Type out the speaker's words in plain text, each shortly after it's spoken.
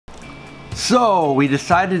So we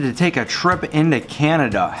decided to take a trip into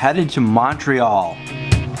Canada, headed to Montreal.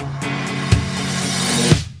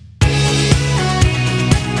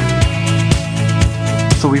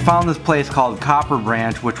 So we found this place called Copper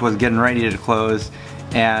Branch, which was getting ready to close,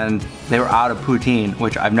 and they were out of poutine,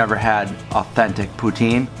 which I've never had authentic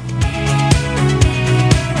poutine.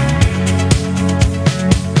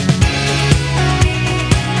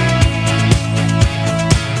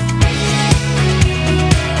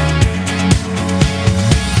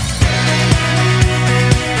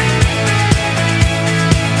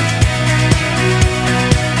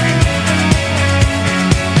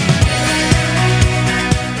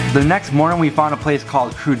 The next morning we found a place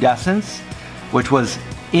called Crudescence, which was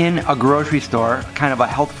in a grocery store, kind of a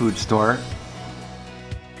health food store.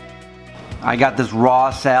 I got this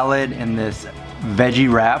raw salad and this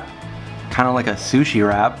veggie wrap, kind of like a sushi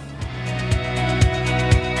wrap.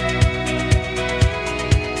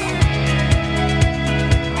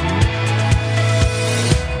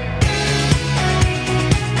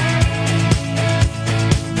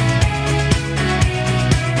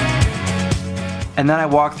 And then I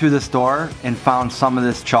walked through the store and found some of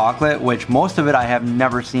this chocolate, which most of it I have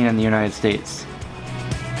never seen in the United States.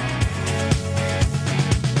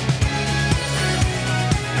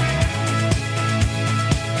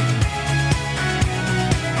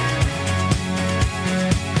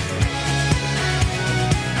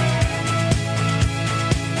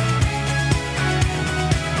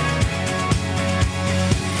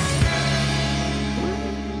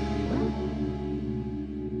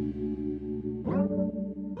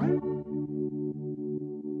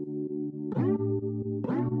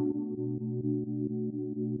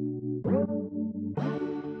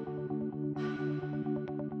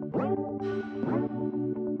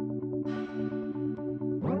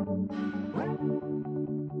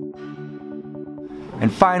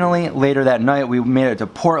 And finally, later that night, we made it to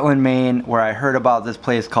Portland, Maine, where I heard about this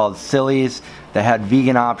place called Silly's that had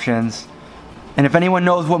vegan options. And if anyone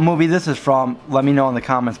knows what movie this is from, let me know in the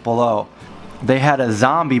comments below. They had a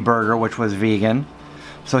zombie burger, which was vegan.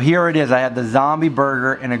 So here it is. I had the zombie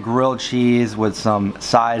burger and a grilled cheese with some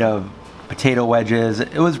side of potato wedges.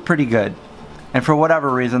 It was pretty good. And for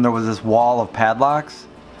whatever reason, there was this wall of padlocks,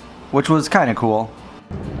 which was kind of cool.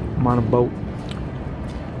 I'm on a boat.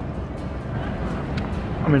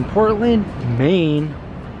 I'm in Portland, Maine,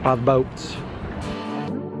 by the boats.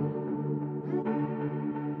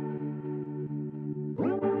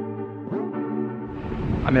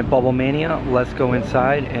 I'm at Bubble Mania. Let's go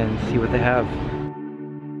inside and see what they have.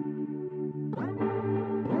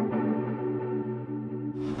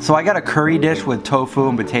 So I got a curry dish with tofu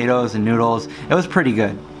and potatoes and noodles. It was pretty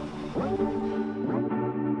good.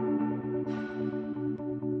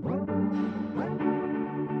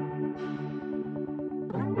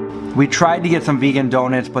 We tried to get some vegan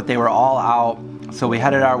donuts, but they were all out, so we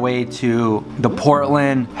headed our way to the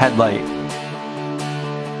Portland Headlight.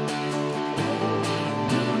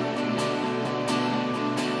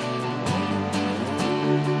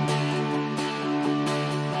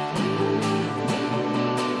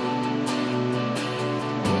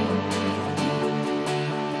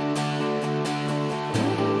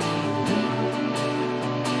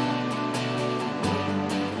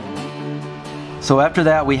 So after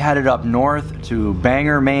that, we headed up north to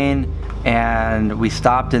Bangor, Maine, and we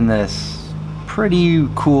stopped in this pretty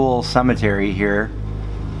cool cemetery here.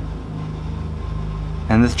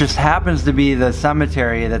 And this just happens to be the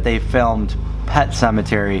cemetery that they filmed Pet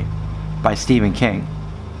Sematary by Stephen King.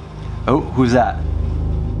 Oh, who's that?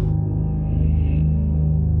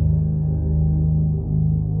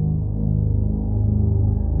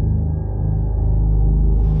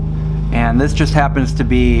 And this just happens to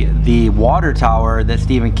be the water tower that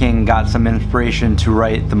Stephen King got some inspiration to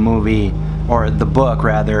write the movie, or the book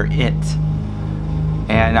rather, It.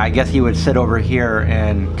 And I guess he would sit over here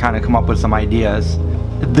and kind of come up with some ideas.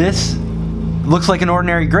 This looks like an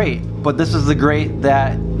ordinary grate, but this is the grate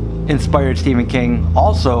that inspired Stephen King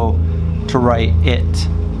also to write It,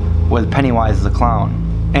 with Pennywise the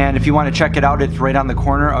Clown. And if you want to check it out, it's right on the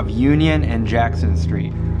corner of Union and Jackson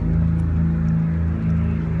Street.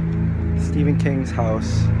 Stephen King's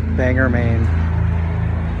house, Bangor, Maine.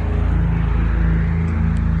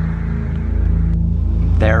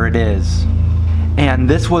 There it is. And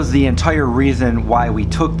this was the entire reason why we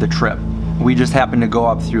took the trip. We just happened to go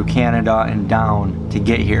up through Canada and down to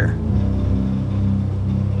get here.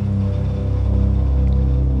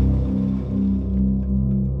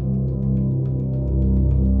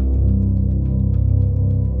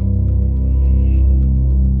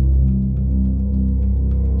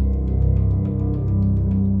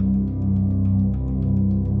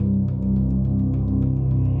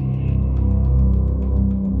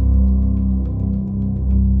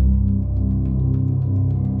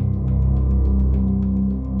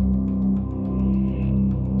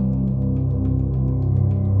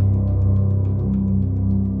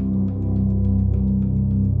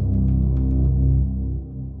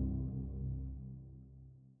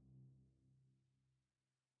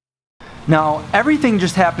 Now, everything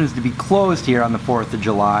just happens to be closed here on the 4th of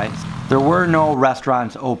July. There were no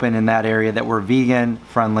restaurants open in that area that were vegan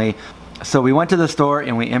friendly, so we went to the store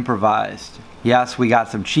and we improvised. Yes, we got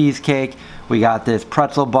some cheesecake, we got this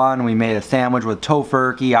pretzel bun, we made a sandwich with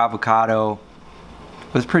tofurkey, avocado.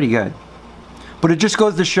 It was pretty good. But it just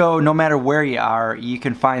goes to show, no matter where you are, you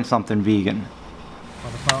can find something vegan.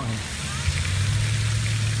 Oh, the fountain.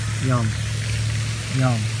 Yum.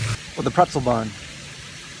 Yum. With the pretzel bun.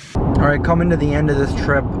 Alright, coming to the end of this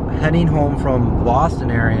trip, heading home from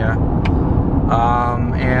Boston area,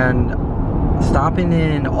 and stopping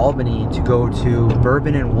in Albany to go to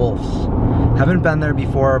Berben and Wolff's. Haven't been there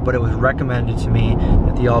before, but it was recommended to me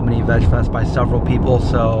at the Albany Veg Fest by several people,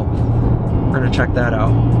 so we're gonna check that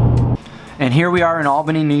out. And here we are in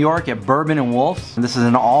Albany, New York at Berben and Wolff's. This is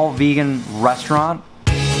an all-vegan restaurant.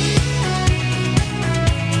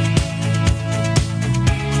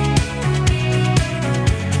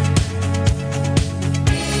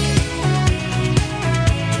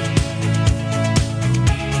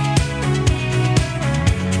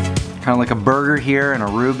 Kind of like a burger here and a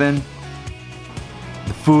Reuben.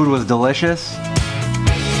 The food was delicious.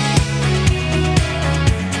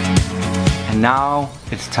 And now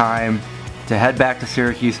it's time to head back to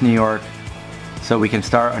Syracuse, New York, so we can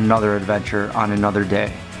start another adventure on another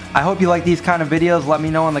day. I hope you like these kind of videos. Let me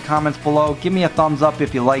know in the comments below. Give me a thumbs up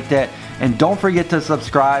if you liked it. And don't forget to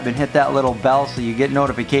subscribe and hit that little bell so you get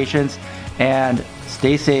notifications. And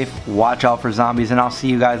stay safe, watch out for zombies, and I'll see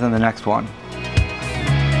you guys in the next one.